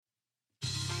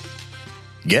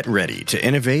Get ready to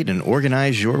innovate and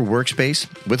organize your workspace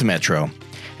with Metro.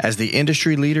 As the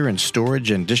industry leader in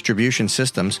storage and distribution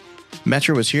systems,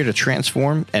 Metro is here to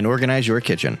transform and organize your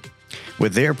kitchen.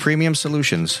 With their premium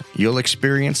solutions, you'll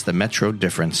experience the Metro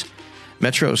difference.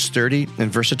 Metro's sturdy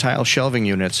and versatile shelving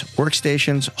units,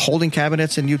 workstations, holding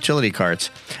cabinets, and utility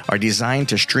carts are designed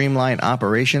to streamline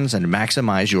operations and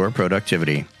maximize your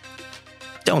productivity.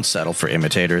 Don't settle for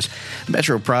imitators.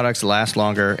 Metro products last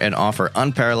longer and offer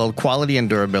unparalleled quality and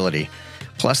durability.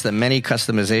 Plus, the many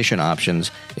customization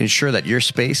options ensure that your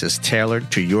space is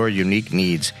tailored to your unique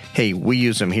needs. Hey, we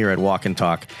use them here at Walk and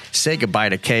Talk. Say goodbye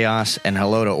to chaos and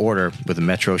hello to order with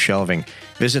Metro Shelving.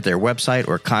 Visit their website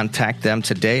or contact them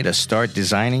today to start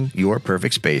designing your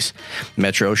perfect space.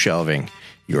 Metro Shelving,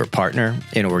 your partner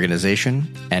in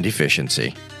organization and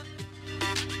efficiency.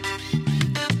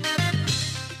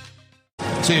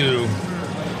 2.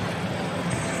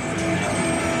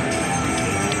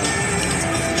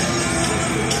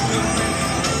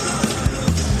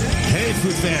 Hey,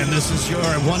 food fan, this is your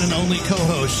one and only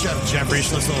co-host, Chef Jeffrey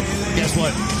Schlissel. Guess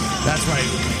what? That's right.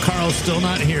 Carl's still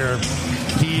not here.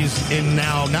 He's in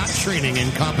now not training,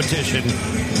 in competition.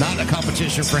 Not a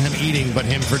competition for him eating, but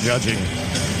him for judging.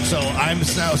 So I'm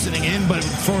now sitting in, but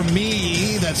for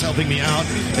me, that's helping me out.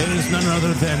 It is none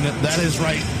other than, that is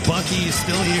right, Bucky is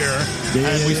still here,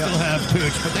 and we still have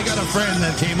Pooch. But they got a friend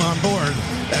that came on board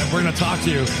that we're going to talk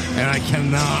to, and I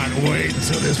cannot wait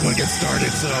until this one gets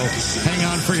started. So hang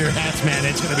on for your hats, man.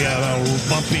 It's going to be a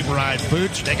bumpy ride.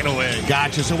 Pooch, take it away.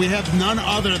 Gotcha. So we have none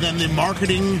other than the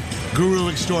marketing guru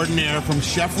extraordinaire from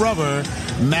Chef Rubber,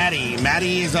 Maddie.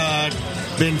 Maddie is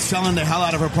been selling the hell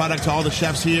out of her product to all the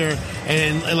chefs here,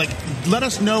 and let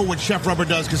us know what Chef Rubber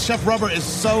does, because Chef Rubber is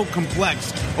so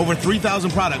complex. Over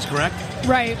 3,000 products, correct?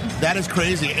 Right. That is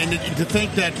crazy. And to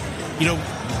think that,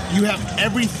 you have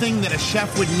everything that a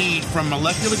chef would need, from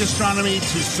molecular gastronomy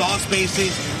to sauce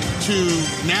bases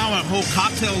to now a whole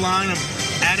cocktail line of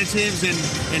additives and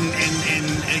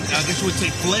I guess you would say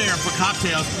flair for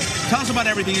cocktails. Tell us about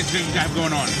everything that you have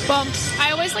going on. Well,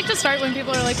 I always like to start when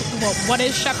people are like, well, what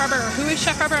is Chef Rubber or who is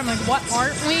Chef Rubber? I'm like, what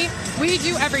aren't we? We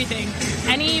do everything.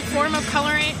 Any form of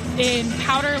colorant in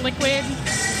powder, liquid,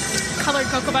 colored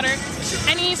cocoa butter,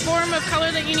 any form of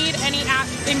color that you need, any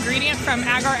ingredient from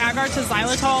agar to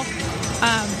xylitol,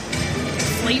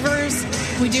 flavors.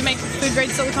 We do make food-grade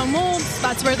silicone molds.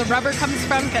 That's where the rubber comes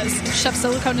from, because Chef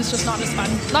Silicone is just not as fun,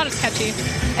 not as catchy.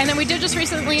 And then we did just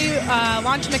recently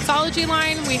launch a mixology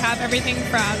line. We have everything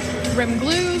from rim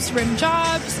glues, rim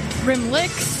jobs, rim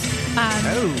licks,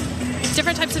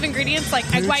 different types of ingredients like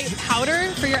egg white powder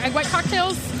for your egg white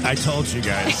cocktails. I told you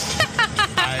guys.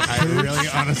 I really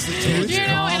honestly told you.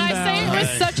 And I say it with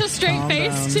such a straight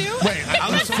face, too. Wait, I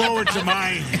look forward to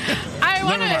my...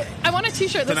 I want a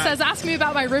t-shirt that says, ask me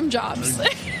about my rim jobs.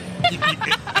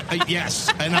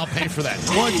 Yes, and I'll pay for that.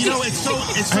 Well,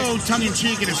 it's so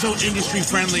tongue-in-cheek and it's so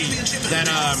industry-friendly that,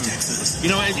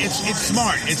 it's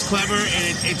smart, it's clever,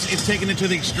 and it's taken it to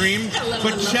the extreme.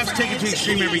 But chefs take it to the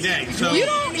extreme every day. So you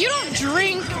don't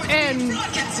drink and,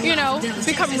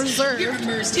 become reserved.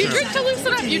 You drink to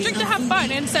loosen up. You drink to have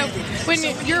fun. And so when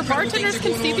your bartenders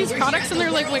can see these products and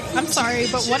they're like, wait, I'm sorry,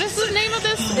 but what is the name of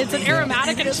this? It's an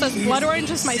aromatic and it says blood orange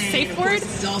is my safe word.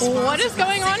 What is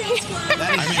going on here?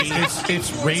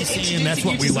 It's racy, and that's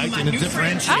what we like, and it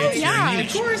differentiates. Oh, yeah.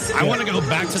 I want to go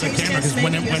back to the camera, because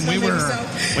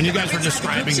when you guys were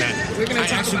describing that, I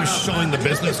actually was showing the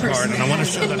business card, and I want to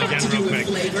show that again real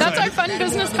quick. That's our fun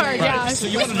business card, yeah. So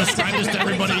you want to describe this to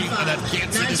everybody that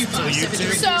can't see this until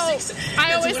YouTube? So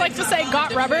I always like to say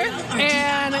got rubber,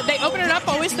 and they open it up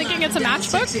always thinking it's a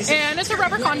matchbook, and it's a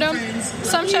rubber condom.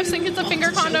 Some chefs think it's a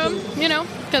finger condom,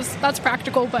 because that's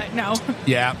practical, but no.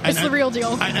 Yeah. It's the real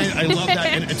deal. I love that,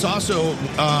 and it's also,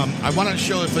 I want to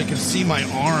show if they can see my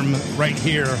arm right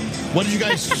here. What did you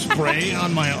guys spray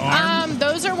on my arm?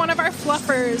 Those are one of our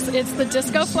fluffers. It's the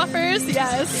disco fluffers,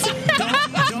 yes.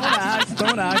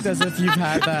 Don't act as if you've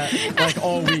had that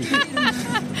all week.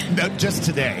 No, just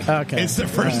today. Okay. It's the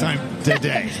first time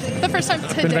today. The first time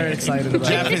today. Been very excited about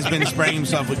Jeff it. has been spraying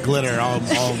himself with glitter all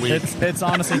week. It's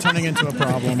honestly turning into a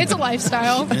problem. It's a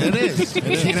lifestyle. It is.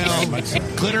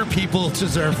 Glitter people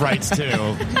deserve rights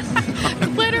too.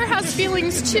 Glitter has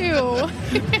feelings too.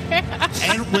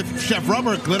 And with Chef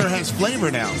Rubber, glitter has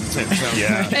flavor now.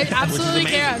 Yeah. It absolutely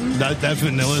can. That's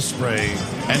vanilla spray.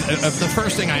 And the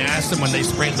first thing I asked them when they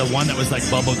sprayed the one that was like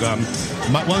bubble gum,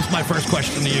 what was my first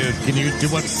question to you?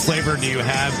 What flavor do you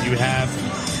have? Do you have...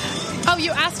 Oh,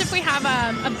 you asked if we have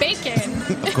a bacon.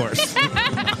 Of course.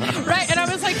 Right, and I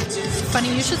was like, funny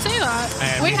you should say that.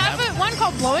 And we have one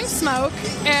called Blowing Smoke,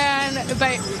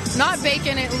 but not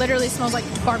bacon. It literally smells like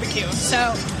barbecue.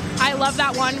 So I love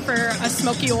that one for a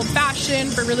smoky old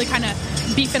fashioned, for really kind of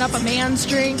beefing up a man's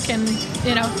drink. And,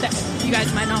 you know, you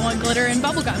guys might not want glitter and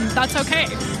bubblegum. That's okay.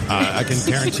 I can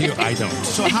guarantee you I don't.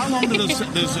 So how long do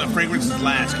those fragrances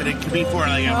last? Could it be for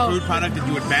like a food product that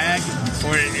you would bag,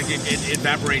 or it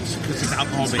evaporates because it's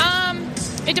alcohol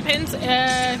based? It depends.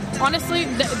 Honestly,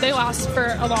 they last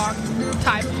for a long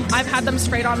time. I've had them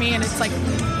sprayed on me, and it's like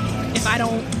if I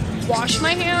don't wash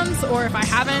my hands or if I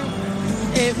haven't,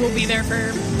 it will be there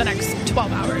for the next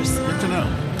 12 hours. Good to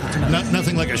know.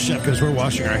 Nothing like a chef, because we're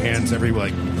washing our hands every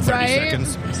 30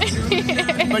 seconds.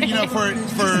 But you know, for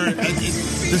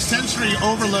the sensory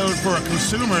overload for a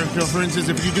consumer, for instance,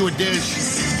 if you do a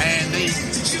dish and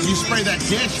you spray that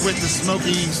dish with the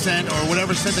smoky scent or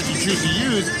whatever scent that you choose to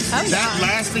use, that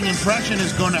lasting impression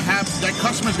is going to have that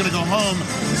customer's going to go home,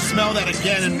 smell that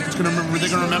again, and they're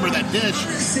going to remember that dish.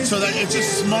 So that it's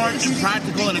just smart and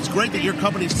practical, and it's great that your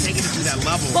company's taking it to that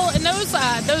level. Well, and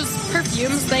those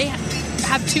perfumes, they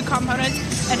have two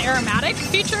components: an aromatic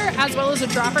feature as well as a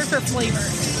dropper for flavor.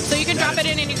 So you can drop it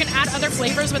in and you can add other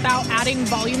flavors without adding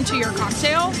volume to your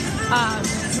cocktail,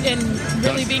 and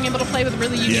really being able to play with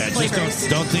really unique flavors. Just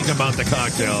don't think about the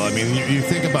cocktail. I mean, you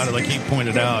think about it like he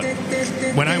pointed out.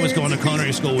 When I was going to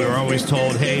culinary school, we were always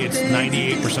told, hey, it's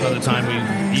 98% of the time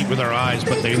we eat with our eyes,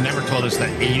 but they never told us that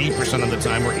 80% of the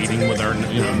time we're eating with our nose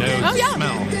and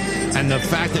smell. And the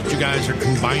fact that you guys are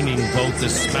combining both the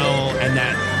smell and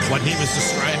that what he was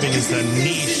describing is the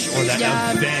niche or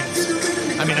that event.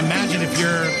 I mean, imagine if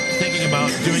you're thinking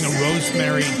about doing a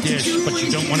rosemary dish, but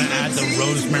you don't want to add the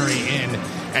rosemary in,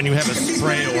 and you have a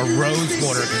spray or rose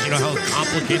water, because you know how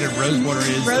complicated rose water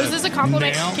is. Rose is a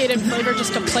complicated flavor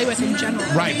just to play with in general.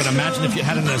 Right, but imagine if you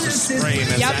had it as a spray, and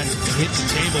as that hit the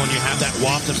table, and you have that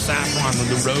waft of saffron with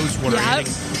the rose water hitting.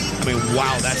 I mean,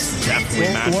 wow, that's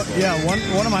definitely magical.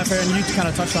 One of my favorite, and you kind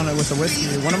of touched on it with the whiskey.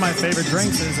 One of my favorite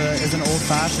drinks is an old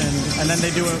fashioned, and then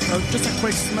they do just a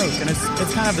quick smoke, and it's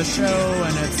kind of the show,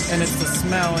 and it's the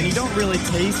smell, and you don't really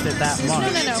taste it that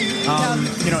much.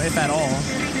 No. If at all.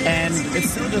 And it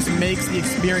still just makes the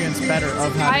experience better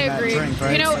of having that drink,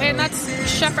 right? You know, and that's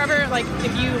Chef Rubber. Like,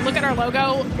 if you look at our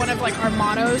logo, one of like our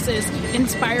mottos is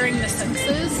inspiring the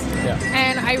senses. Yeah.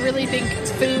 And I really think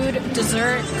food,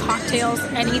 dessert, cocktails,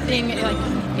 anything, like,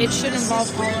 it should involve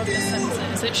all of the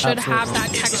senses. It should have that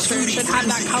texture. It should have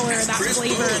that color, that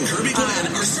flavor.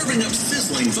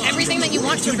 Everything that you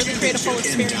want to really create a full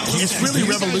experience. It's really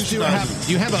revolutionary.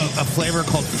 Do you have a flavor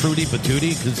called Fruity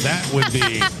Patootie? Because that would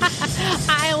be...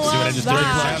 I love that.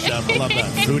 I love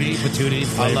that. Fruity Patootie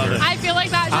flavor. I love it. I feel like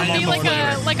that should be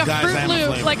like a Fruit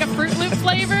Loop, like a Fruit Loop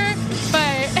flavor,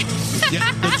 but... Yeah,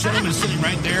 the gentleman sitting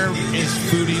right there is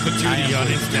Fruity Patootie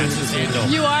on his Texas handle.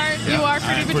 You are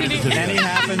Fruity Patootie. And he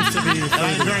happens to be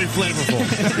very flavorful.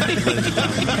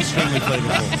 Extremely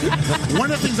flavorful.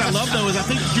 One of the things I love, though, is I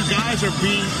think you guys are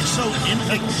being so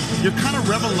you're kind of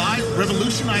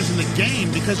revolutionizing the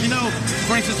game, because, you know,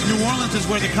 for instance, New Orleans is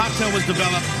where the cocktail was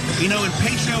developed. You know, and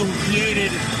Peychaud, who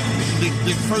created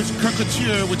the first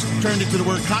Courvoisier, which turned into the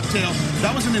word cocktail,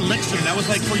 that was an elixir. That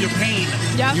was like for your pain.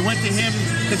 Yeah. You went to him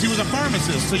because he was a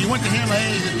pharmacist. So you went to him,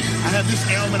 hey, I have this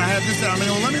ailment, I have this ailment.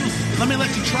 Well, let me let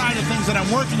you try the things that I'm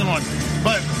working on.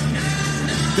 But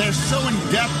they're so in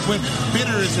depth with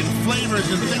bitters and flavors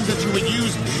and things that you would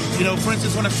use. You know, for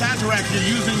instance, on a Sazerac,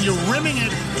 you're rimming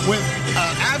it with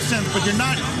absinthe, but you're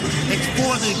not. It's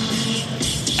for the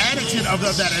additive of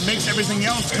that. It makes everything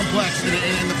else complex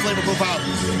in the flavor profile.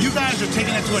 You guys are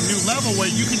taking it to a new level where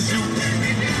you can do.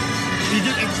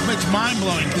 It's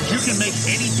mind-blowing, because you can make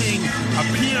anything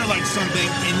appear like something,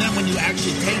 and then when you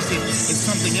actually taste it, it's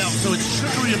something else. So it's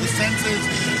trickery of the senses,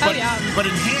 but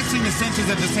enhancing the senses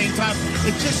at the same time.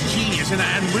 It's just genius, and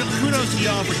real kudos to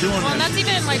y'all for doing Well, and that's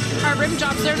even like our rim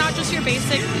jobs. They're not just your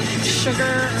basic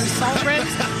sugar or salt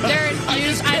rims. They're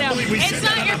infused. I know it's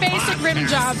not your basic rim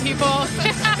job, people.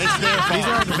 It's their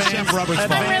fault. These are Chef Rubber's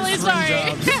fault. I'm really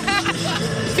sorry.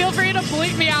 Feel free to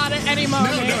bleep me out at any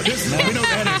moment. No, we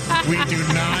don't edit. We do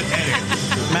not edit.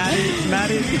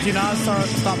 Maddie, did you not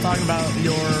stop talking about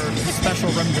your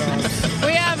special rim jobs?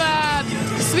 We have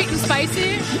sweet and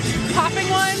spicy popping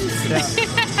ones. Yeah.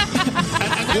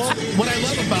 Well, what I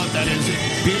love about that is it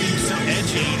being so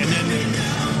edgy, and then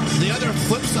the other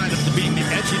flip side of being the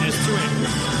edginess to it,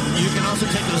 you can also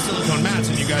take those silicone mats,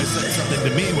 and you guys said something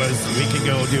to me was we can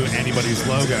go do anybody's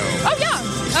logo. Oh, yeah.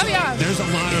 Oh, yeah. There's a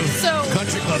lot of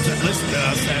country clubs that listen to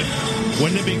us that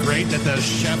wouldn't it be great that the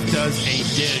chef does a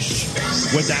dish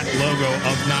with that logo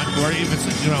of not, or even,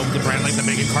 the brand like the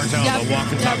Bacon Cartel, the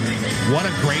Walk and Talk. What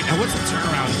a great, and what's the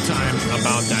turnaround time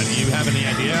about that? Do you have any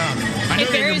idea? It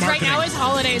varies. Right now it's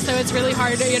holiday, so it's really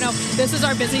hard to, this is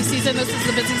our busy season. This is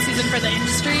the busy season for the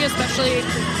industry, especially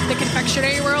the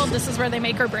confectionery world. This is where they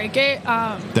make or break it.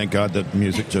 Thank God the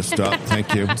music just stopped.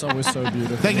 Thank you. It's always so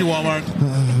beautiful. Thank you, Walmart.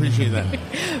 Appreciate that.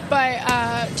 But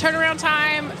turnaround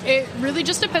time, it really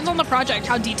just depends on the project,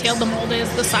 how detailed the mold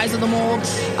is, the size of the mold,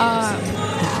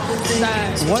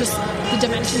 just the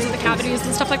dimensions of the cavities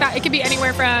and stuff like that. It could be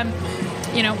anywhere from,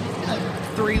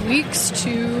 3 weeks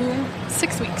to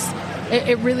 6 weeks.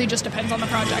 It really just depends on the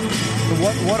project.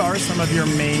 What are some of your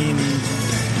main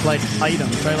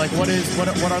items, right? Like what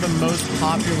are the most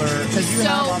popular? Because you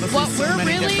have obviously what so we're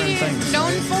many really different things,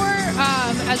 known right? for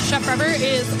as Chef Rubber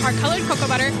is our colored cocoa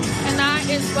butter, and that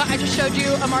is what I just showed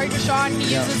you. Amari Deshawn,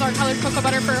 he uses our colored cocoa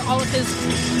butter for all of his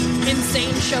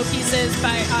insane showpieces,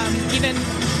 but even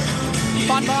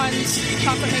bonbons,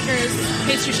 chocolate makers,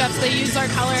 pastry chefs, they use our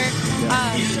color.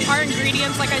 Our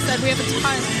ingredients, like I said, we have a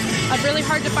ton of really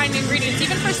hard to find ingredients,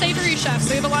 even for savory chefs.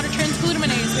 We have a lot of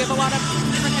transglutaminase. We have a lot of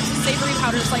different types of savory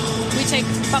powders. Like we take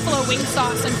buffalo wing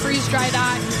sauce and freeze dry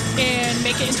that and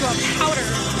make it into a powder.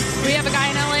 We have a guy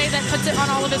in LA that puts it on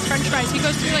all of his French fries. He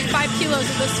goes through 5 kilos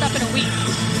of this stuff in a week.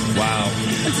 Wow.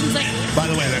 It's insane. By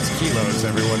the way, that's kilos,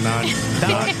 everyone. Not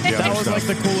that was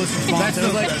the coolest response.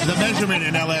 That's the measurement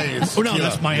in LA is. Oh no,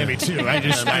 that's Miami too. I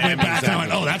went back and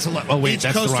went, that's a lot. Oh wait,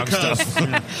 that's the wrong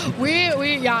stuff.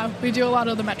 we do a lot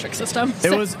of the metric system.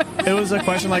 It was a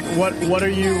question like what are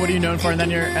you known for, and then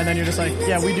you're just like,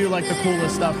 yeah, we do the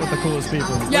coolest stuff with the coolest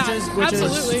people. Yeah, which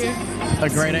absolutely. is a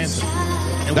great answer.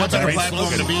 And what better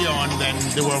platform to be on than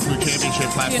the World Food Championship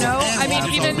platform?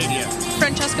 Even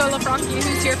Francesco Lafranchi,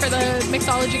 who's here for the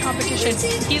mixology competition,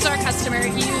 he's our customer.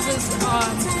 He uses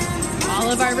all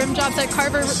of our rim jobs at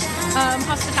Carver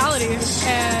Hospitality,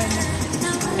 and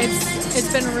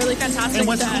it's been really fantastic. And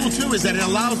what's cool too is that it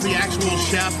allows the actual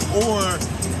chef or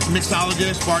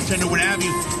mixologist, bartender, what have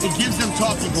you, it gives them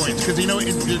talking points because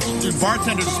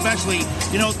bartenders especially,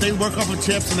 they work off of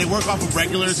tips and they work off of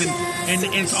regulars, and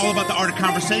it's all about the art of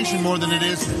conversation more than it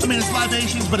is. I mean, it's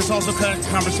libations, but it's also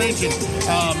conversation.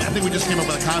 I think we just came up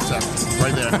with a concept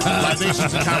right there.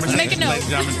 Libations and conversation. Make a note.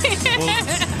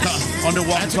 Under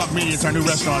Walk and Talk Media, it's our new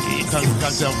restaurant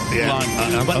cocktail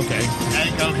line. Okay.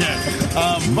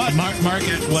 But Mark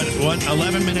is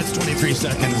 11 minutes 23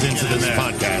 seconds into this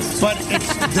podcast. But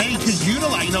they can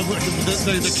utilize,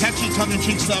 the catchy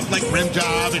tongue-in-cheek stuff like rim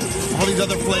job and all these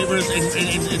other flavors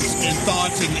and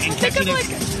thoughts and catching it.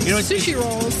 Sushi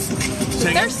rolls.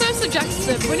 They're so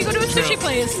suggestive. When you go to a sushi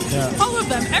place, all of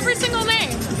them, every single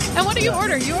name. And what do you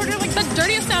order? You order the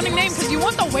dirtiest sounding name because you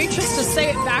want the waitress to say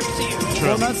it back to you.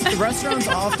 Well, the restaurants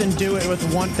often do it with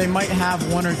they might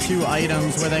have 1 or 2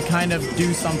 items where they kind of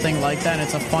do something like that, and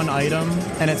it's a fun item,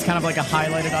 and it's kind of like a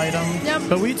highlighted item. Yep.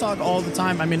 But we talk all the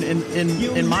time, I mean,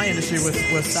 in my industry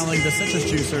with selling the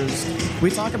citrus juicers, we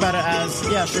talk about it as,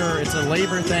 yeah, sure, it's a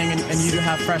labor thing, and you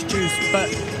have fresh juice, but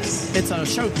it's a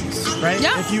showpiece, right?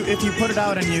 Yeah. If you put it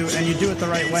out and you do it the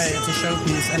right way, it's a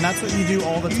showpiece, and that's what you do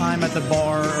all the time at the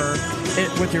bar or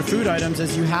with your food items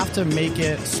is you have to make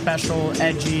it special,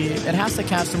 edgy. It has to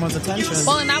catch someone's attention.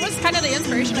 Well, and that was kind of the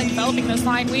inspiration in developing this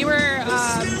line. We were,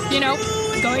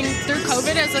 going through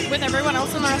COVID as with everyone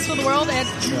else in the rest of the world, and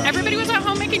everybody was at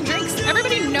home making drinks.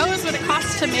 Everybody knows what it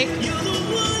costs to make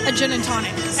a gin and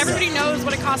tonic. Everybody knows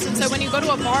what it costs, and so when you go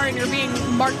to a bar and you're being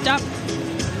marked up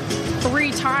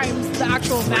 3 times the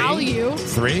actual value.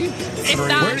 3? If Where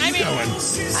that, are you going?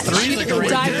 3 is a great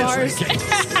dive guess. bars.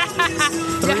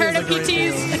 You heard of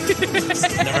PTs?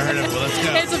 Never heard of it. Well, let's go.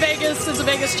 It's a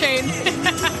Vegas chain.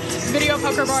 Video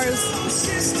poker bars.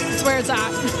 It's where it's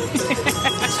at.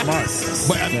 Smart.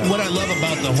 But what I love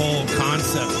about the whole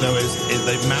concept, though, is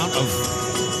the amount of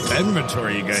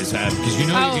inventory you guys have. Because you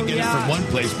can get it from one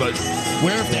place, but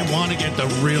where if they want to get the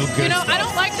real good stuff? I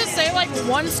don't like to say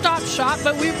one-stop shop,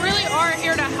 but we really are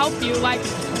here to help you.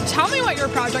 Tell me what your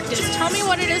project is. Tell me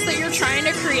what it is that you're trying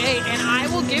to create, and I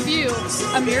will give you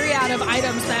a myriad of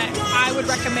items that I would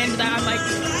recommend that I'm like,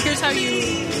 here's how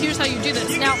you do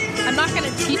this. Now, I'm not going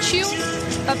to teach you.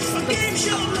 That's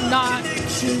not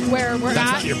where we're at.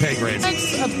 That's not your pay grade.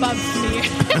 That's above me.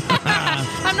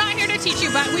 I'm not here to teach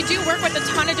you, but we do work with a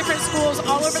ton of different schools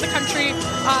all over the country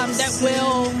that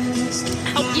will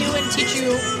help you and teach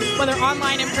you, whether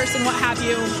online, in person, what have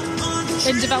you.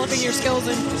 in developing your skills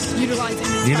and utilizing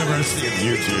these University of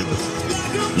YouTube.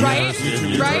 Right?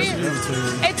 University of Right?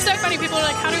 YouTube. It's so funny. People are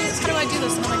like, how do I do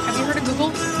this? And I'm like, have you heard of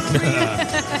Google?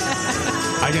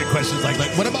 I get questions like,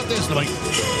 what about this? And I'm like,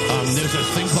 there's a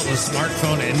thing called a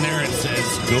smartphone in there. It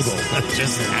says Google.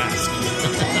 Just ask.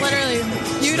 Literally.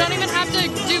 You don't even have to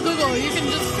do Google. You can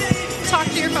just talk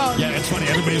to your phone. Yeah, it's funny.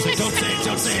 Everybody's like, don't say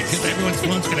it, because everyone's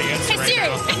phone's going to answer Hey, right Siri.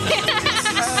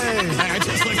 now. I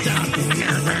just looked down.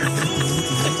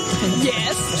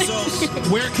 Yes. So,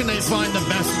 where can they find the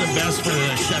best of the best for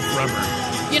the Chef Rubber?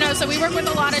 So we work with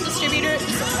a lot of distributors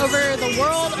over the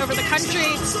world, over the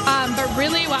country. But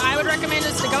really, what I would recommend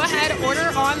is to go ahead, order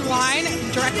online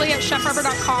directly at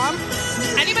chefrubber.com.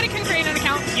 Anybody can create an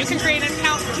account. You can create an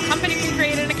account. Your company can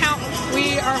create an account.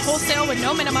 We are wholesale with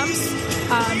no minimums.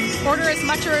 Order as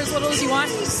much or as little as you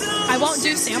want. I won't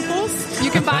do samples.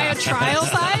 You can buy a trial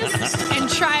size and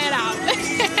try it out.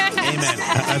 Amen.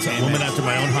 That's a woman after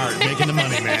my own heart, making the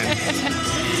money, man.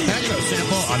 Can you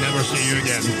sample? I'll never see you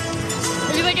again.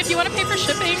 If you want to pay for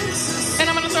shipping, and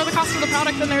I'm going to throw the cost of the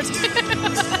product in there too.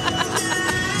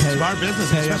 Smart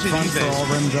business, Pay up especially front these for days. all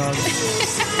rim jobs.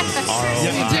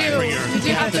 You do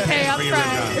have to pay up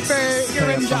front for your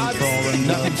rim jobs. For all rim jobs.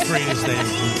 Nothing's free these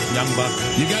days, young buck.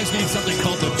 You guys need something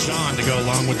called the John to go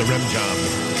along with the rim job.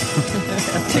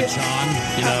 The John,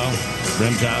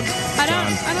 rim job. I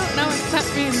don't know what that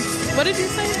means. What did you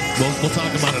say? We'll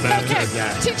talk about it after. Okay,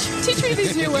 Yeah. teach me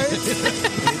these new words.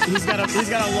 He's got a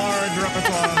large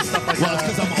repertoire of stuff like Well, that.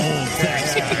 it's because I'm old.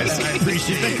 Thanks, guys. I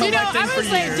appreciate it. I collecting was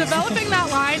for like years. developing that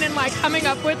line and like coming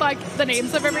up with like the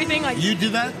names of everything. Like, You do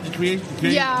that? You create?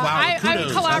 yeah, Wow, I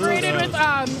kudos. collaborated with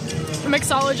a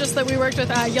mixologist that we worked with,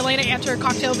 Yelena Anter,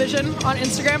 Cocktail Vision on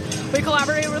Instagram. We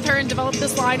collaborated with her and developed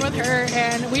this line with her,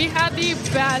 and we had the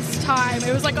best time.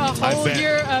 It was like a whole bet.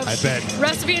 year of I bet.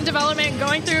 recipe and development,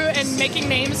 going through and making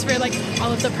names for like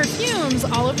all of the perfumes,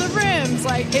 all of the rims.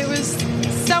 Like, it was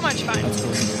so much fun.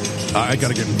 I got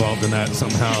to get involved in that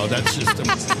somehow. That's just,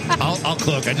 I'll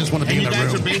cook. I just want to be And in you the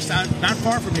guys room. are based out not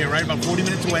far from here, right? About 40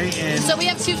 minutes away. And So we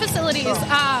have two facilities.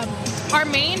 Our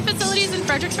main facility is in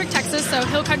Fredericksburg, Texas, so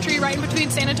Hill Country, right in between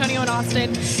San Antonio and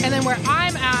Austin. And then where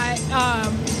I'm at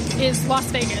is Las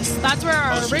Vegas. That's where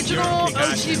our original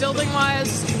OG building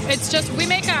was. It's just we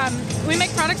make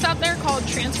products out there called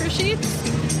transfer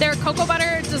sheets. They're cocoa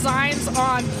butter designs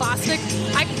on plastic.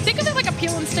 I think of it like a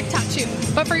peel and stick tattoo,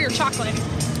 but for your chocolate.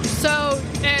 So,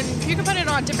 and you can put it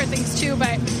on different things too,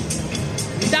 but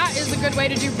that is a good way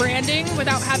to do branding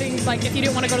without having, like, if you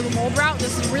didn't want to go to the mold route,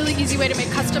 this is a really easy way to make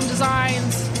custom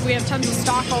designs. We have tons of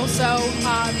stock also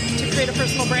to create a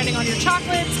personal branding on your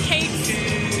chocolates, cakes,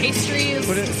 pastries.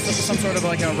 Put it some sort of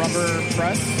like a rubber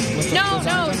press? With the No.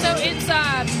 designs So on it? it's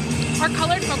our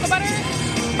colored cocoa butter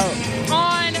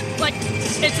on, like,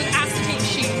 it's an acetate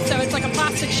sheet. So it's like a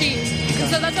plastic sheet.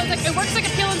 So that's what it works like a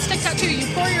peel and stick tattoo. You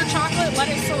pour your chocolate, let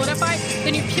it solidify,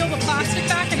 then you peel the plastic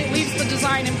back, and it leaves the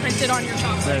design imprinted on your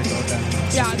chocolate. There you go, okay.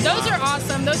 Yeah, those are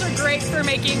awesome. Those are great for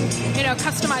making,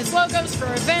 customized logos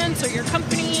for events or your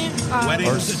company.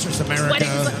 Or Citrus America.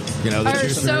 Weddings The are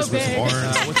juicers so with big.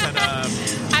 orange. what's that?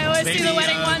 I always see the Maybe,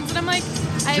 wedding ones, and I'm like,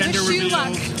 I have a gender shoe reveals.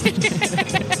 luck.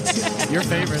 Your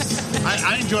favorites.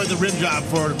 I enjoy the rim job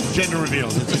for gender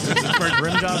reveals. It's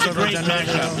Rim jobs over great gender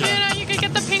mashup. reveal. You can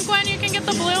get the pink one, you can get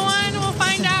the blue one. We'll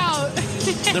find out.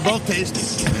 They're both tasty.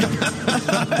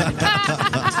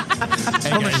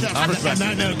 Hey, guys, on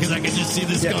that note, because I can just see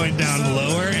this going down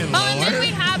lower and Oh, and then lower. we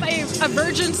have a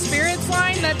virgin spirits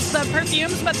line that's the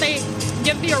perfumes, but they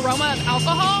give the aroma of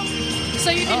alcohol. So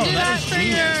you can do that for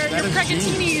your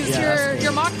pregatinis,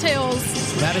 your mocktails.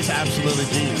 That is absolutely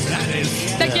genius.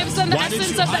 That gives them the Why did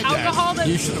essence you of the hide that? alcohol.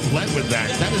 You should have led with that.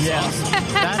 That is awesome.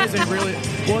 That is a really,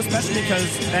 well, especially because,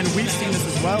 and we've seen this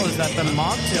as well, is that the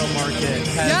mocktail market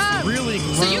has really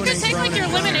grown. So you can and take grown like your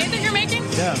and grown. lemonade that you're making,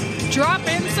 Yeah. drop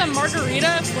in some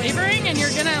margarita flavoring, and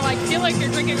you're gonna like feel like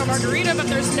you're drinking a margarita, but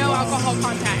there's no alcohol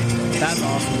content. That's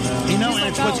awesome, though. You know, He's and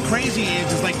like, it's what's oh. crazy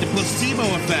is like the placebo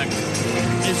effect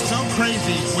is so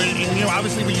crazy. When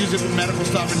obviously we use it with medical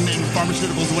stuff and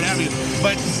pharmaceuticals or what have you.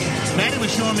 But Maddie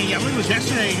was showing me, I believe it was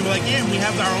yesterday. You were like, yeah, we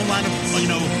have our own line of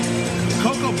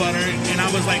cocoa butter, and I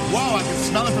was like, whoa, I can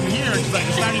smell it from here. And she's like,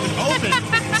 it's not even open.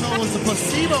 So it was the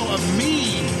placebo of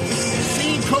me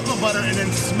seeing cocoa butter and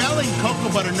then smelling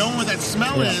cocoa butter, knowing what that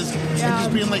smell is, and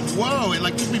just being like, whoa, it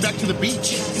like took me back to the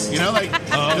beach, like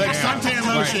suntan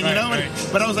lotion, right.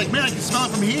 But I was like, man, I can smell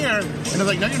it from here, and I was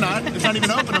like, no, you're not. It's not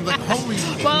even open. I'm like, holy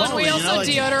Well, moly, we also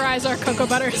deodorize our cocoa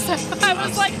butter, so I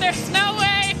was like, there's no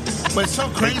way. But it's so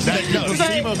crazy that your But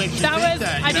placebo makes you that think was,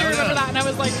 that. I do remember that, and I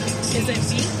was like, is it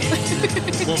me?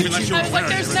 Well, unless you I were was like, aware.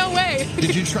 there's no way.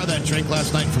 Did you try that drink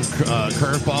last night from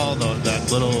Curveball,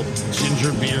 that little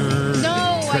ginger beer? No,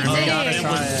 I Curveball? Gotta didn't.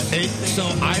 try it. So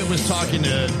I was talking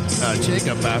to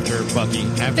Jacob after Bucky.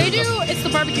 They do, it's the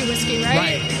barbecue whiskey,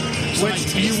 right? So I Which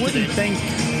tasted you wouldn't it. think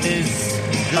is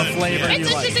a flavor It's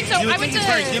you like. interesting. So You would I went think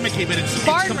to it's very gimmicky, but it's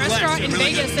bar and complex restaurant in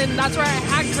really Vegas, good. and that's where I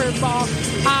had Curveball.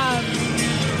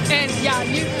 And yeah,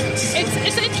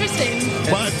 it's interesting.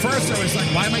 Well, at first I was like,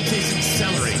 why am I tasting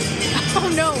celery? Oh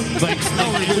no. Like,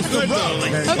 it was the rub.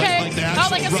 Okay. Like the Oh,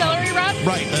 like a actual celery rub?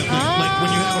 Right. Like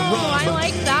when you have a rub. I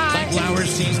like that. Like Lauer's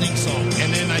seasoning salt.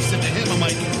 And then I said to him, I'm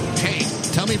like, hey,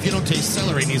 tell me if you don't taste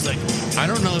celery. And he's like, I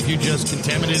don't know if you just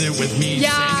contaminated it with me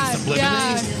Yeah, saying subliminally.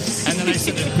 yeah. And then I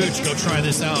said to Pooch, go try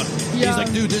this out. Yeah. He's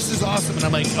like, dude, this is awesome. And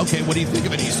I'm like, okay, what do you think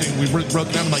of it? He's saying, we broke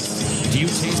it down. I'm like, do you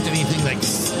taste anything like,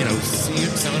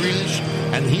 celery-ish?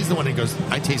 And he's the one that goes,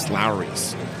 I taste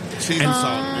Lowry's. Season And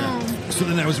salt. Yeah. So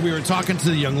then we were talking to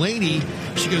the young lady.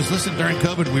 She goes, listen, during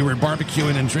COVID, we were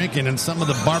barbecuing and drinking, and some of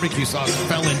the barbecue sauce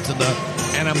fell into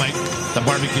and I'm like, the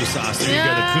barbecue sauce. There you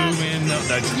go, the cumin,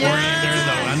 the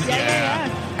coriander,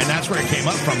 Yeah. And that's where it came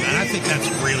up from. And I think that's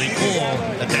really cool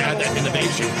that they had that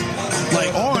innovation.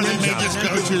 Like, Or they may just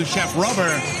go to Chef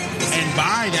Rubber and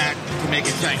buy that to make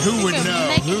it like, who would know?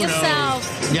 Make Who it knows?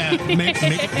 yourself. Yeah, make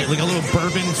it like a little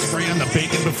bourbon spray on the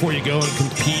bacon before you go and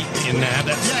compete and have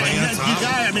that Yeah, spray and on that, top. you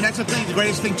got, I mean, that's the thing. The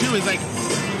greatest thing, too, is like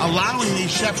allowing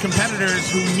these chef competitors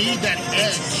who need that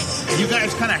edge. You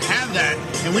guys kind of have that,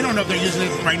 and we don't know if they're using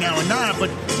it right now or not, but,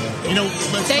 you know,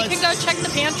 They can go check the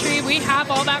pantry. We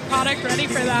have all that product ready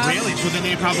for them. Really? So then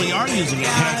they probably are using it.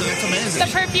 Yeah. That's amazing.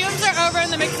 The perfumes are over in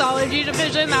the mixology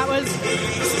division. That was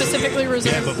specifically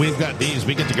reserved. Yeah, but we've got these.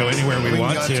 We get to go anywhere we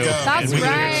want got to. to go. That's and we can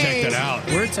right. check that out.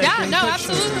 We're taking Yeah, no,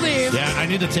 pictures. absolutely. Yeah, I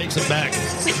need to take some back.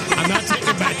 I'm not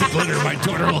taking back the glitter. My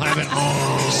daughter will have it all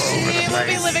over She the will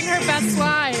be place. living her best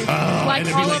life, like and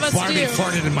it'd all be of like us Barbie do.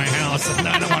 farted in my house. And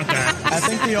I don't want that. I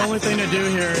think the only thing to do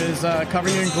here is cover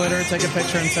you in glitter, take a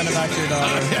picture, and send it back to your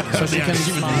daughter. So she Yeah, can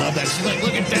she would smile. love that. She's like,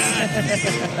 look at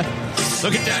Dad.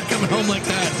 Look at Dad coming home like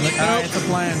that. Like, All right, nope. it's a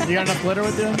plan. You got enough glitter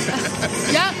with you?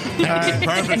 Yeah,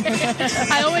 Perfect.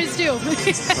 I always do.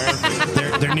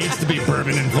 There needs to be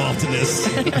bourbon involved in this.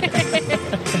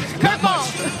 Curveball.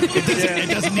 It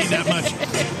doesn't need that much.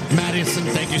 Madison,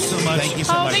 thank you so much. Thank you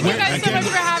so Oh, much. thank you guys so much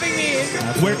for having me.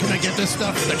 Where can I get this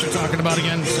stuff that you're talking about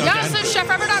again? So Yeah, again? so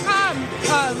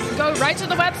chefrubber.com. Go right to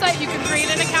the website. You can create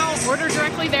an account, order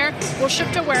directly there. We'll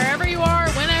ship to wherever you are,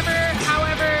 whenever,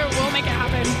 however, we'll make it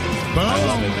happen. I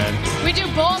love it, man. We do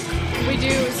bulk. We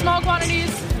do small quantities.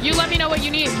 You let me know what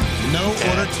you need. No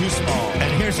order too small.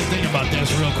 And here's the thing about this,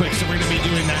 real quick. So we're going to be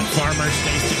doing that farmer's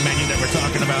tasting menu that we're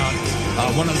talking about.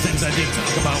 One of the things I did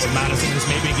talk about with Madison is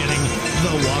maybe getting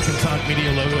the Walk and Talk Media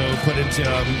logo put into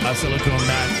a silicone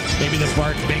mat, maybe the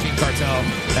Bart Baking Cartel,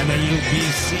 and then you'll be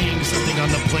seeing something on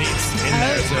the plates in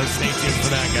there. So stay tuned for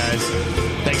that, guys.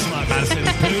 Thanks a lot, Madison.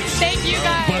 Pooch, Thank you,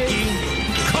 guys. Bucky,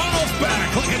 Carl's back.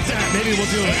 Look at that. Maybe we'll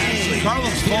do it. Actually,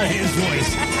 Carl's hear full. his voice.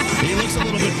 He looks a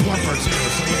little bit plumper too.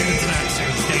 So we'll get into that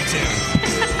soon. Stay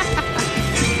tuned.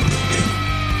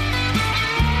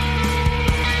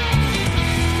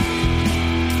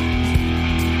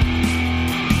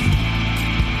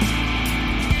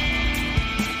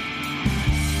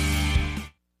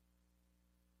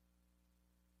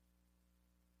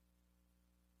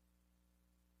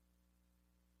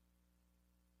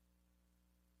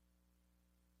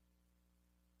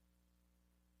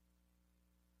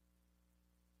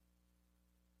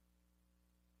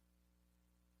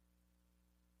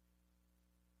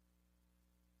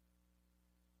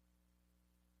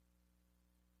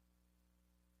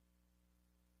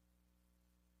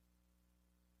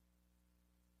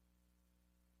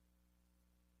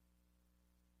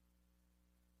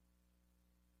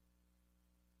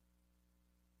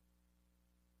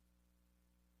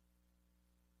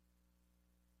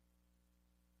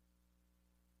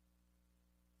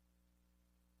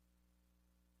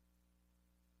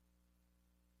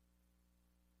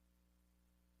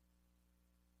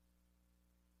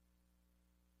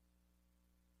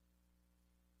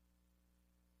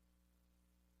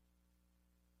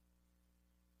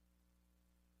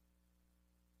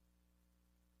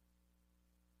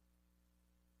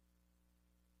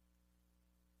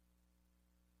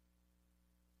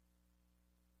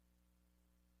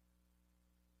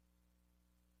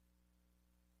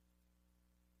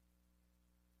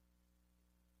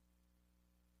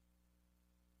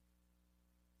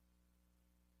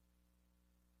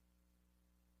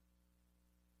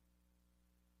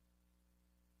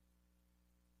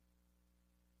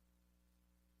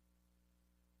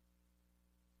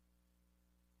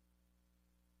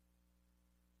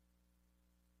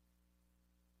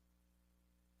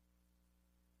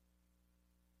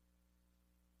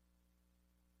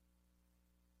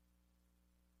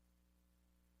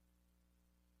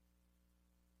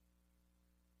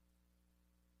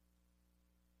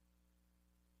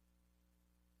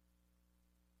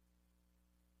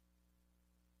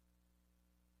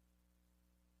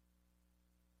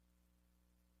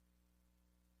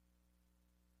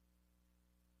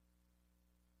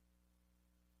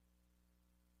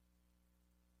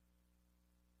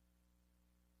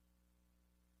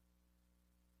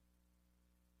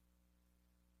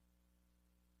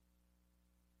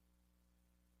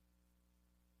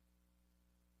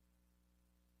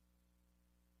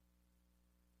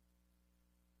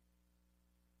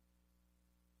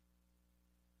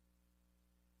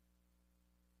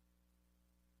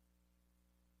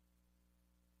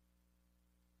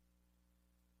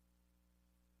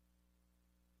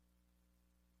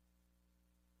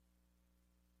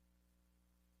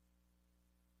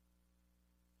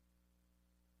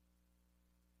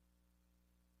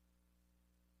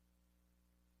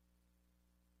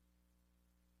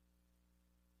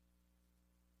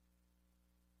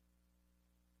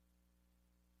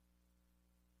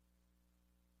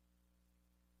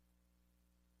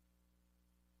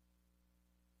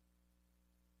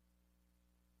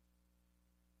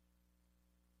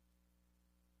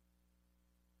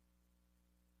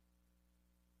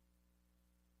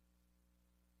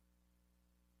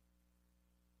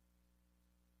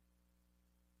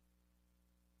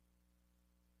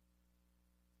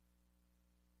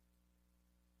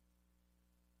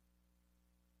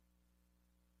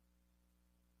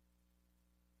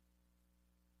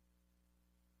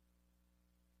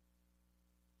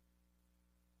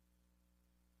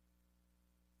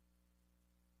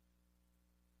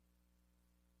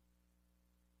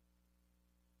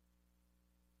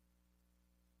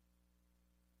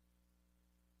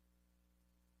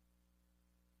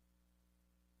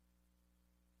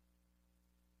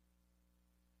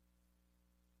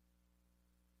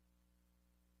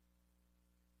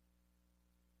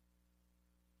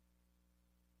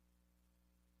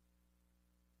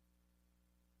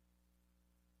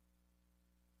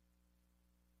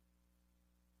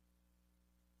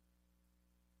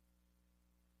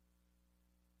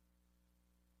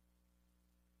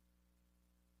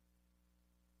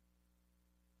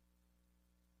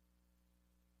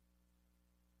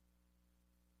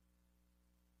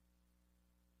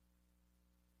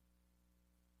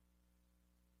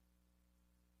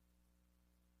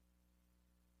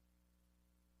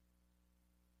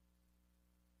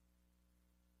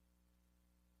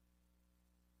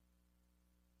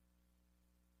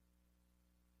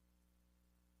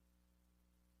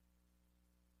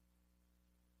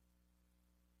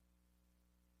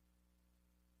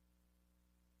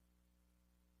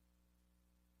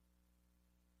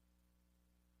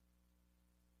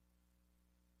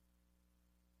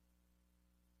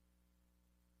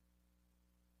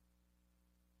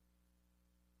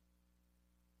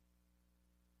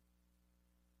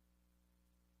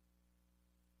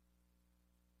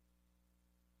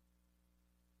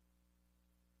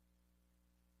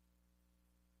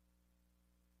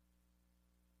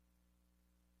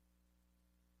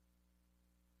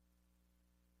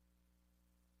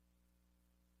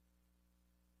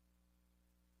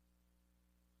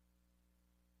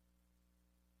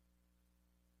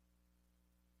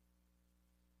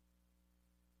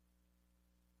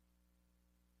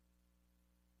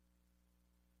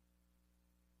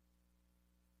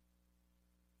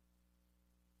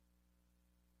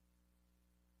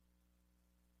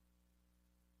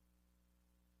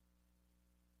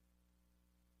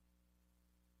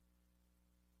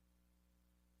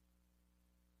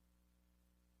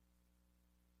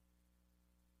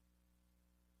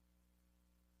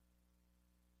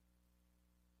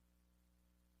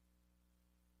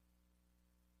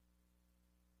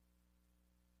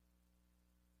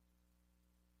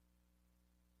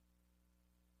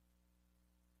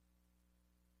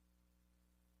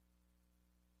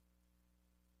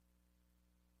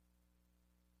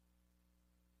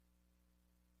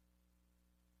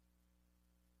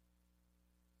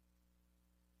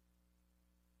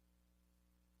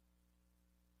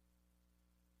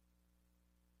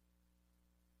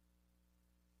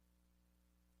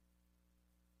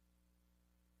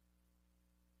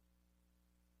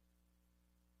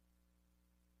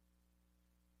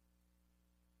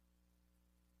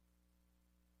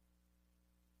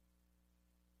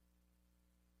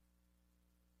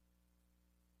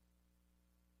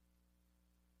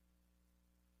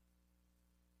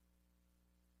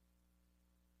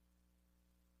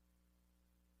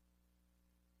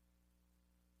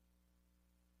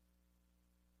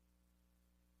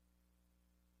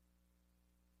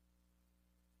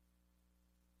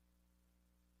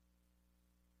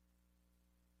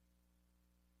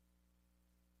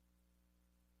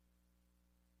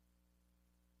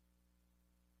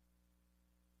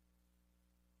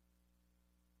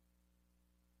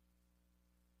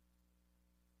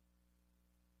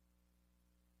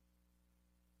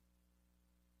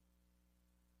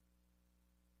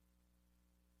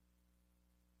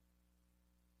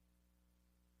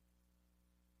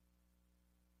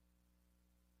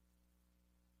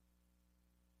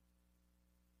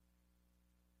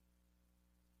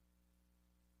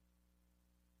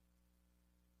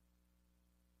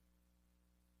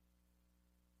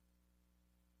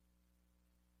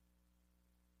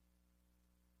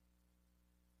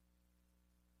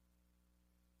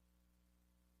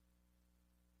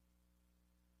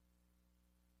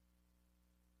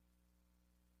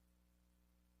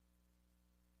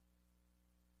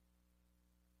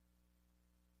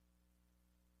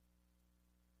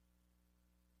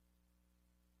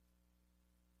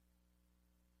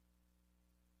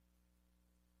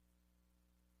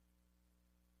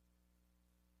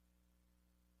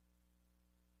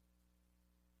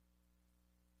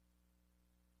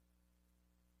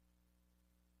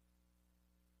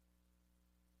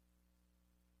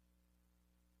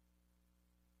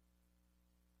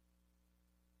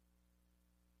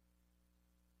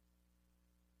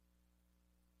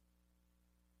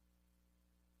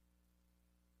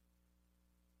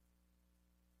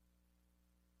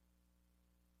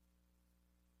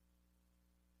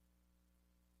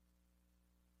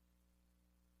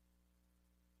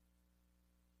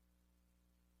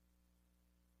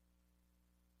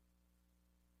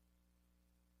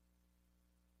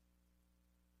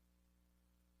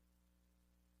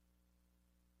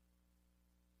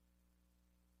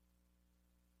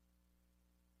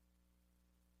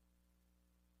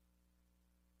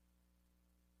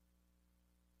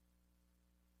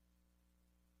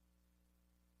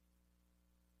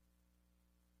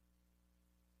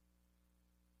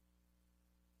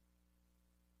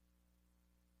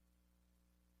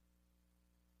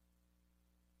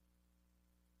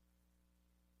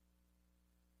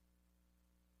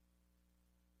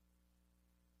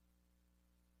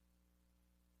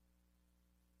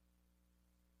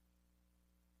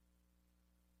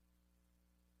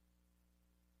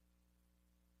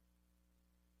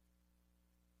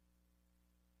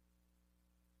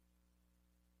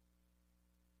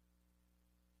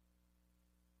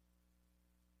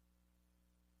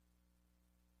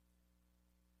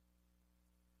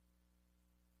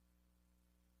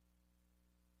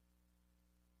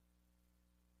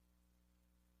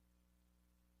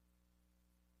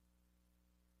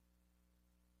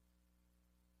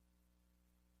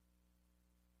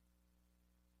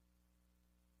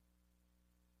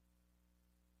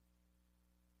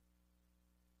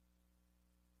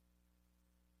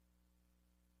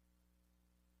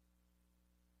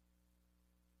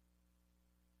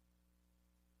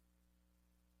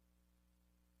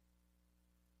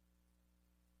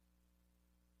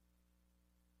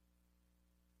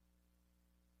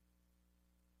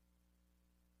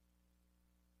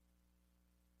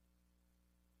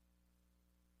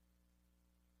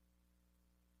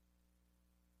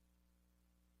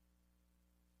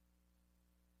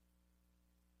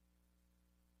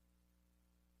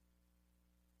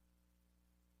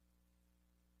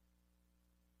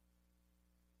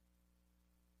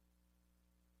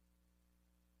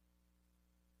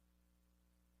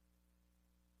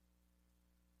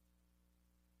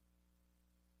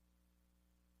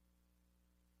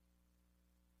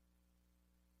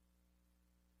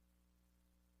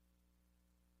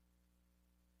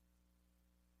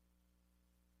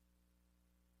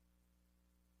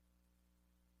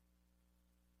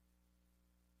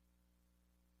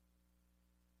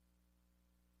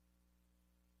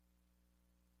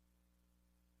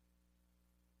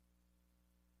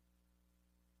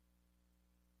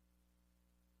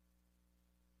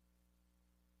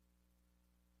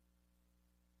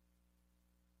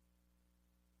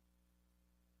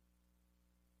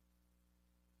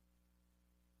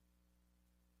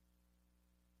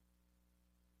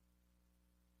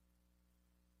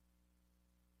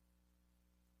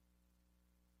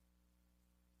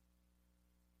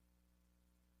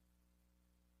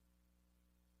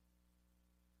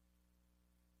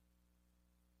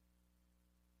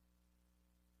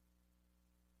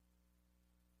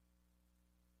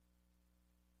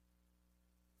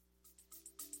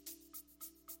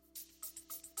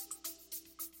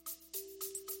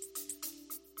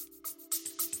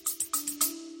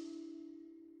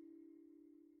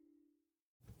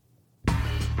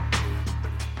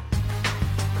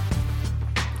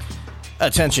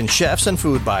 Attention chefs and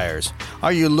food buyers.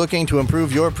 Are you looking to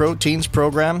improve your proteins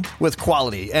program with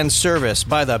quality and service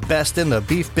by the best in the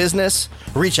beef business?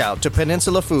 Reach out to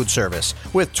Peninsula Food Service.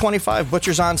 With 25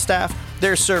 butchers on staff,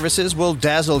 their services will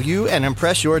dazzle you and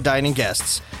impress your dining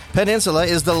guests. Peninsula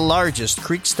is the largest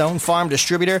Creekstone farm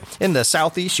distributor in the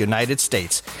southeast United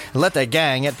States. Let the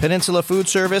gang at Peninsula Food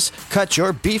Service cut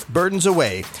your beef burdens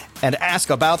away and ask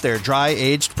about their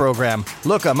dry-aged program.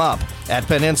 Look them up at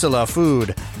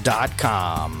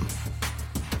peninsulafood.com.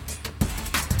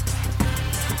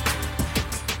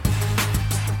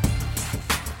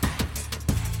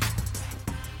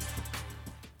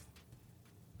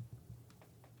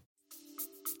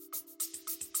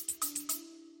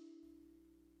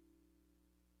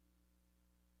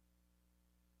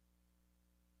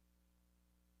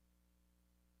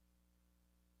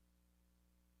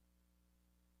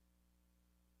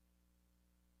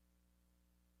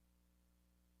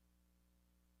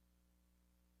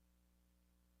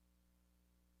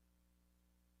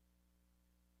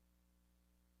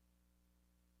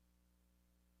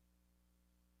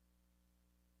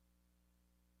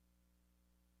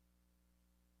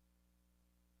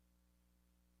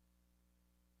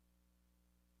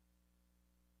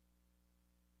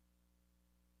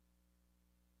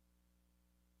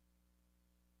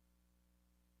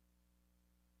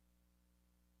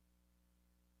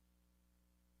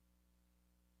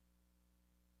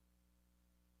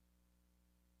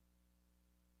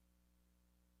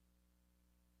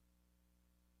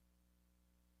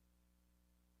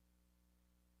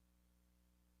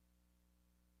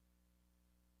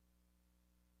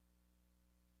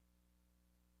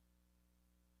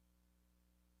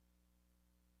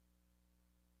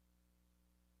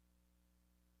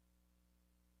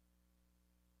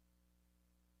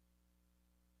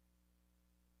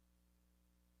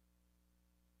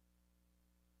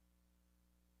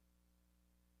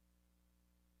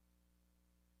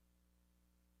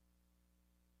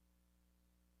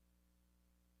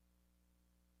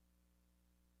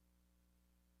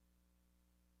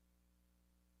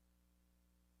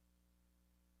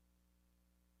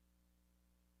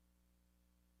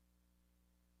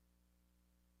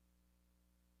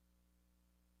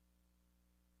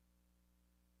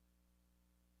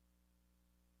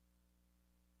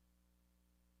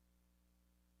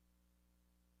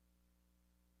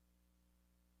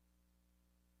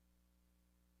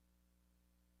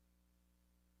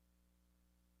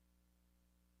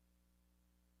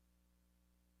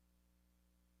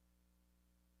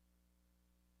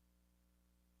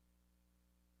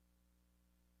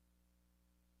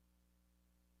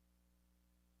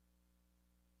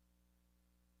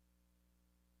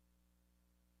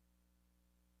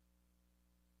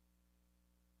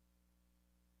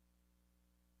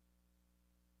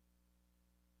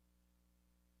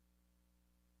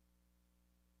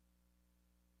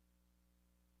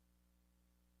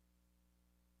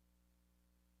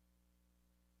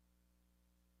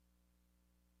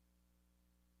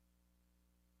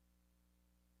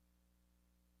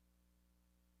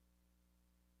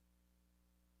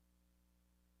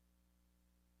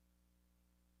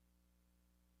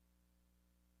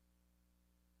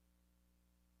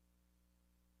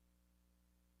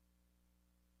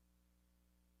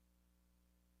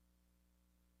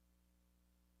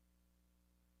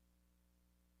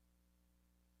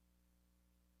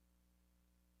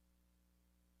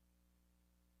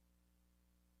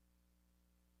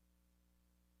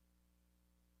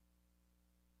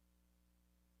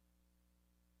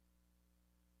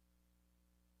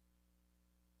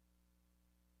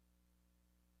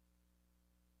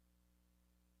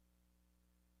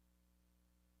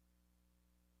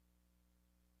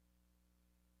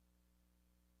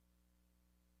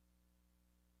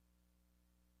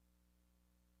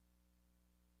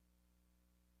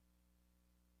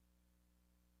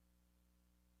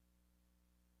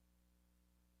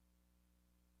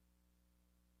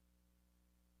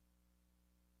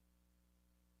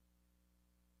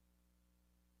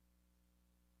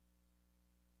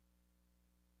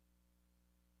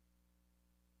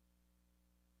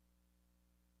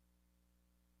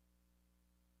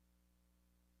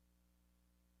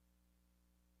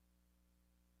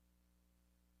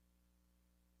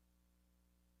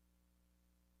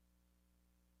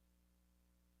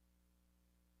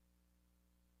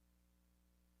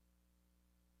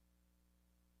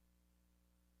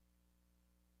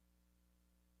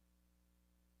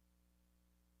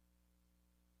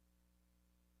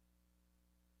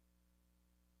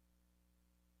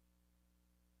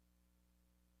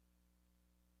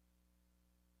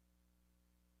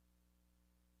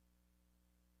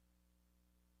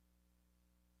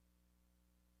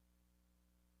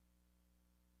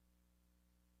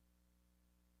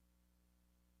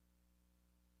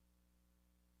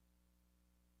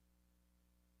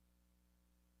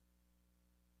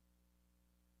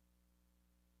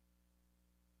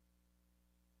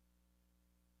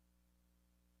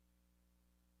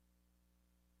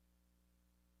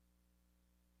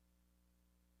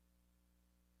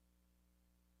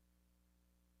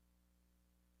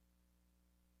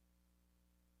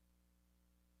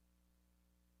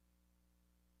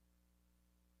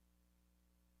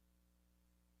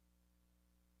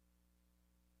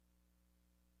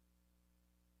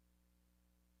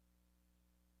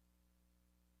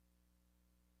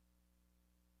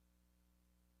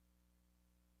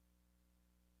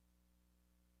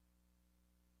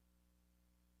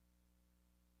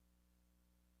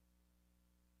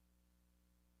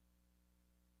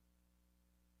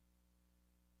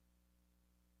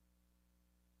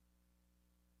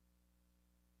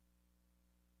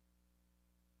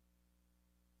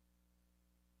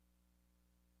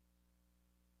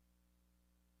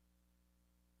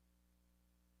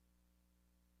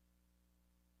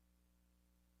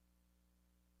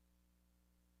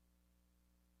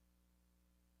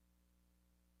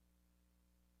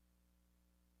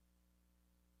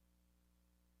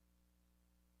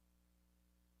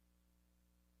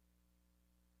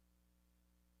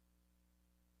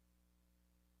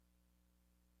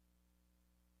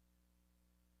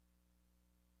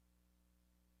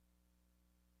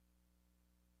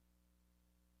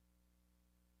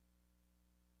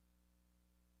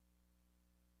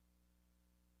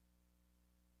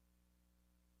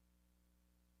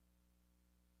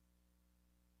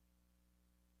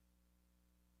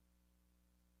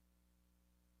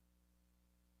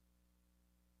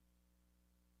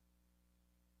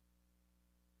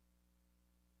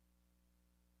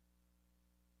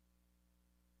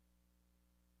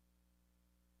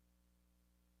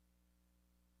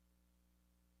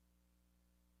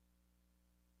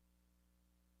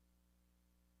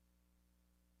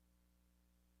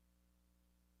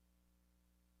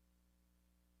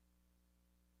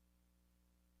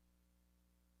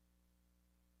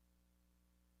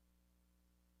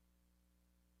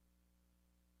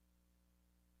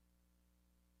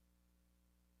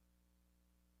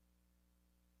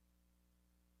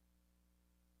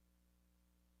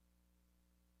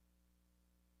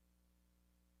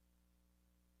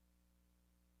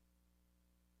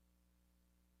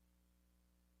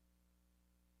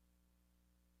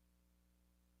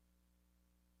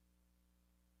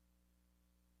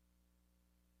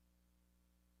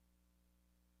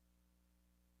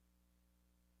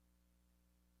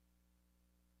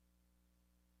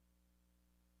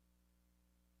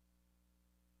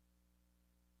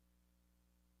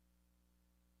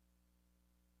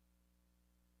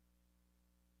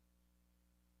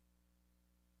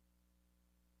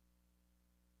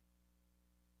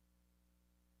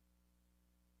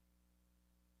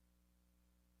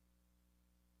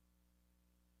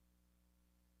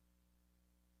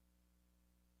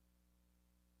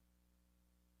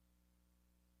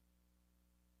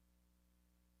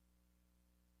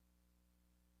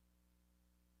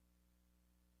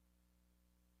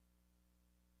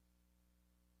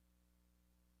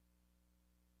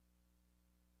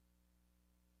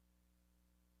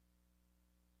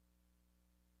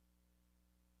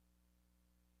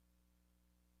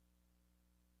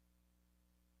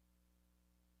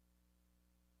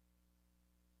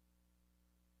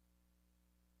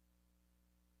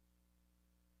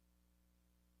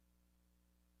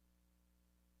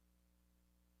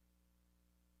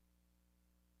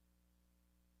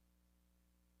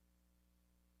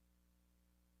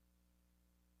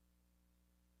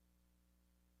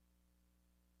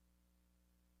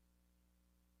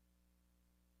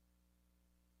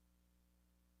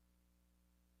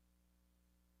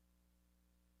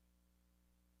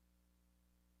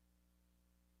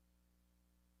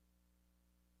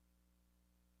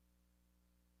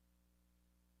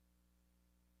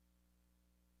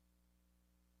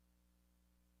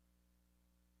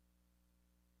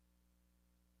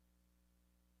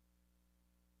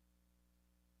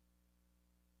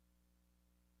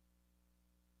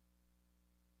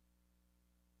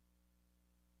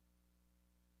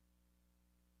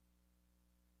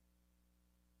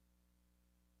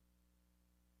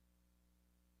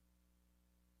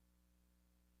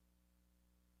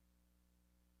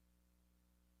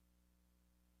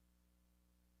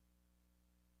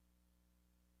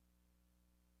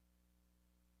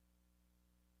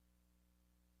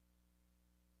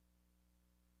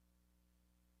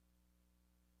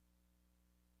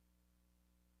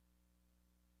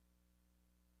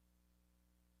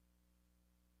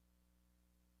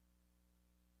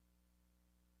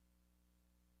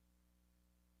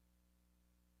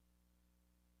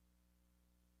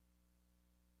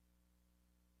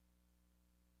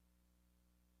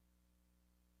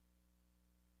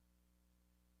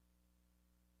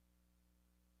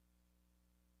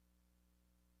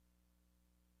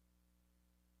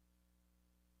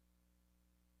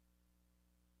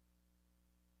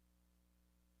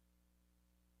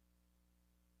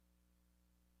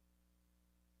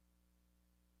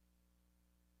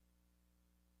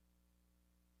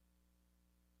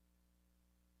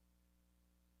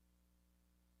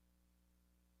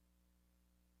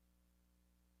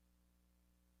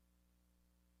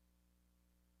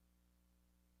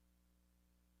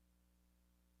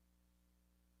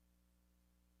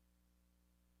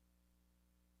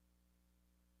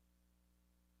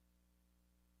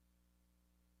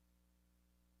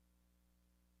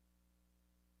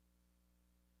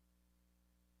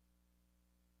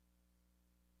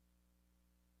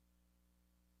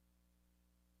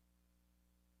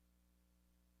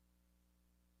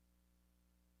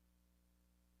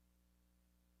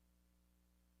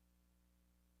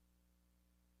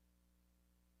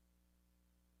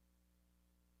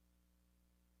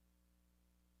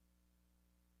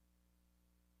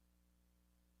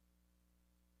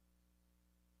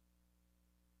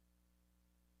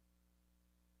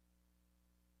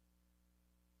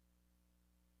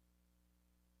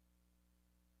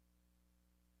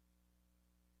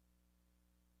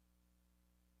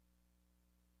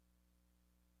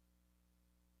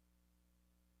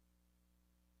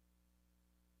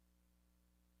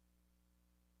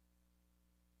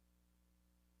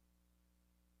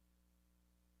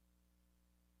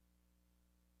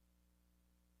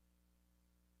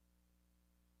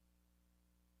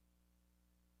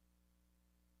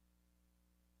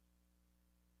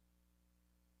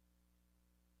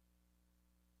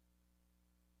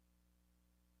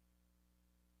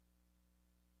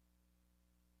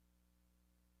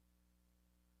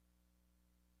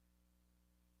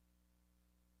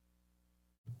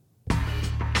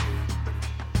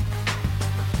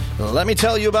 Let me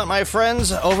tell you about my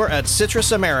friends over at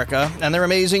Citrus America and their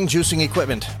amazing juicing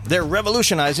equipment. They're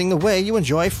revolutionizing the way you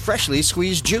enjoy freshly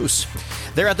squeezed juice.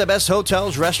 They're at the best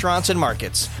hotels, restaurants, and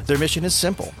markets. Their mission is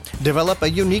simple. Develop a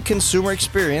unique consumer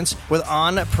experience with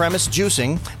on-premise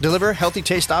juicing, deliver healthy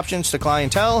taste options to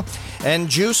clientele, and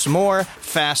juice more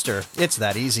faster. It's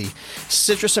that easy.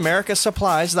 Citrus America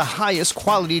supplies the highest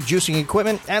quality juicing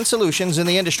equipment and solutions in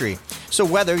the industry. So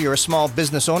whether you're a small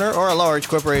business owner or a large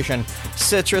corporation,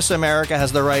 Citrus America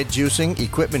has the right juicing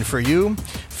equipment for you.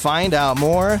 Find out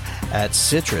more at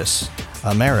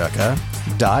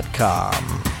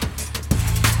citrusamerica.com.